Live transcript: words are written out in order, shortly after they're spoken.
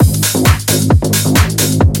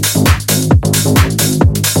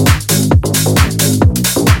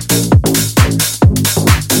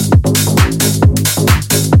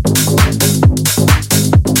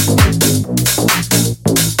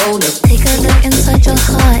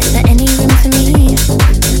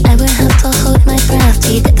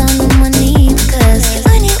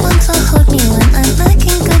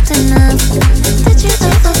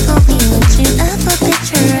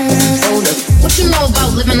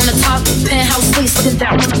on the top. Penthouse suites, looking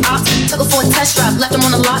down on the ops. Took her for a test drive, left him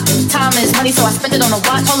on the lot. Time is money, so I spent it on a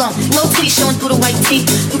watch. Hold on, little titty showing through the white tee.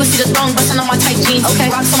 You can see the thong busting on my tight jeans. Okay,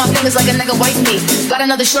 rocks on my fingers like a nigga wife me. Got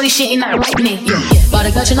another shorty, she ain't not like me. About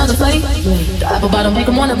to catch another flight. The apple bottom make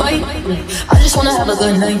him wanna bite. I just wanna have a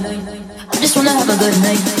good night. I just wanna have a good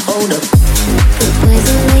night. Hold up. The boy's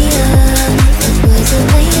a liar. The boy's a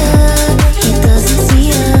liar. He doesn't see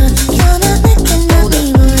her. You're not looking at me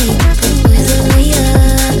right. The boy's a liar.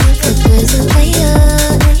 The boy's a liar.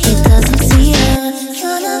 He doesn't see her.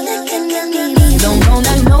 You're not looking at me right. Don't know,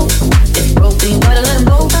 now you know. If you broke, then you gotta let him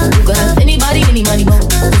go. You could have anybody, any money, mo.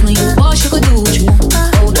 When you a boss, you could do what you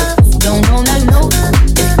want. Hold up. Don't know, now you know.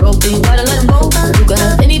 If you broke, then you gotta let him go. You could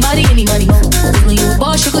have anybody, any money, mo. When you a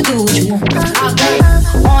boss, you could do what you want. I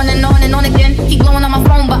go on and on and on again. He blowing on my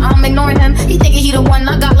phone, but I'm ignoring him. He thinking he the one,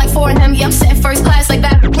 I got like 4 of him. Yeah, I'm sitting first class like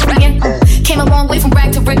that. Came a long way from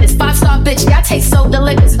brag to riches. 5-star bitch, yeah, I taste so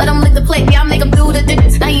delicious. Let him lick the plate, yeah, I make him do the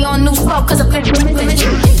dishes. Now he on new smoke, cause I'm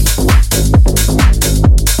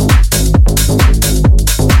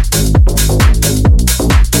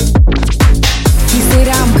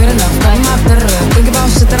think about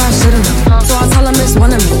shit that I shouldn't know. So I tell him it's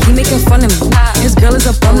one of me. He making fun of me. His girl is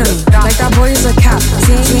a bum to me. Like that boy is a cap.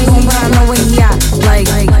 See, he ain't home, but I know where he at. Like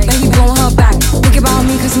he blowing her back. Think about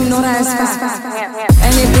me, cause he know that it's fast.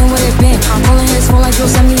 And it been what it been. I'm calling his phone like, yo,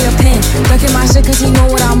 send me a pin. Ducking my shit cause he know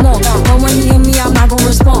what I'm on. But when he hit me, I'm not gonna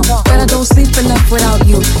respond. But I don't sleep enough without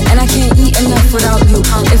you. And I can't eat enough without you.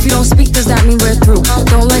 If you don't speak, does that mean we're through?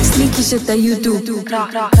 Don't like sneaky shit that you do.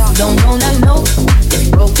 don't know, now you know. If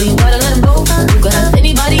you broke, then you gotta let him go.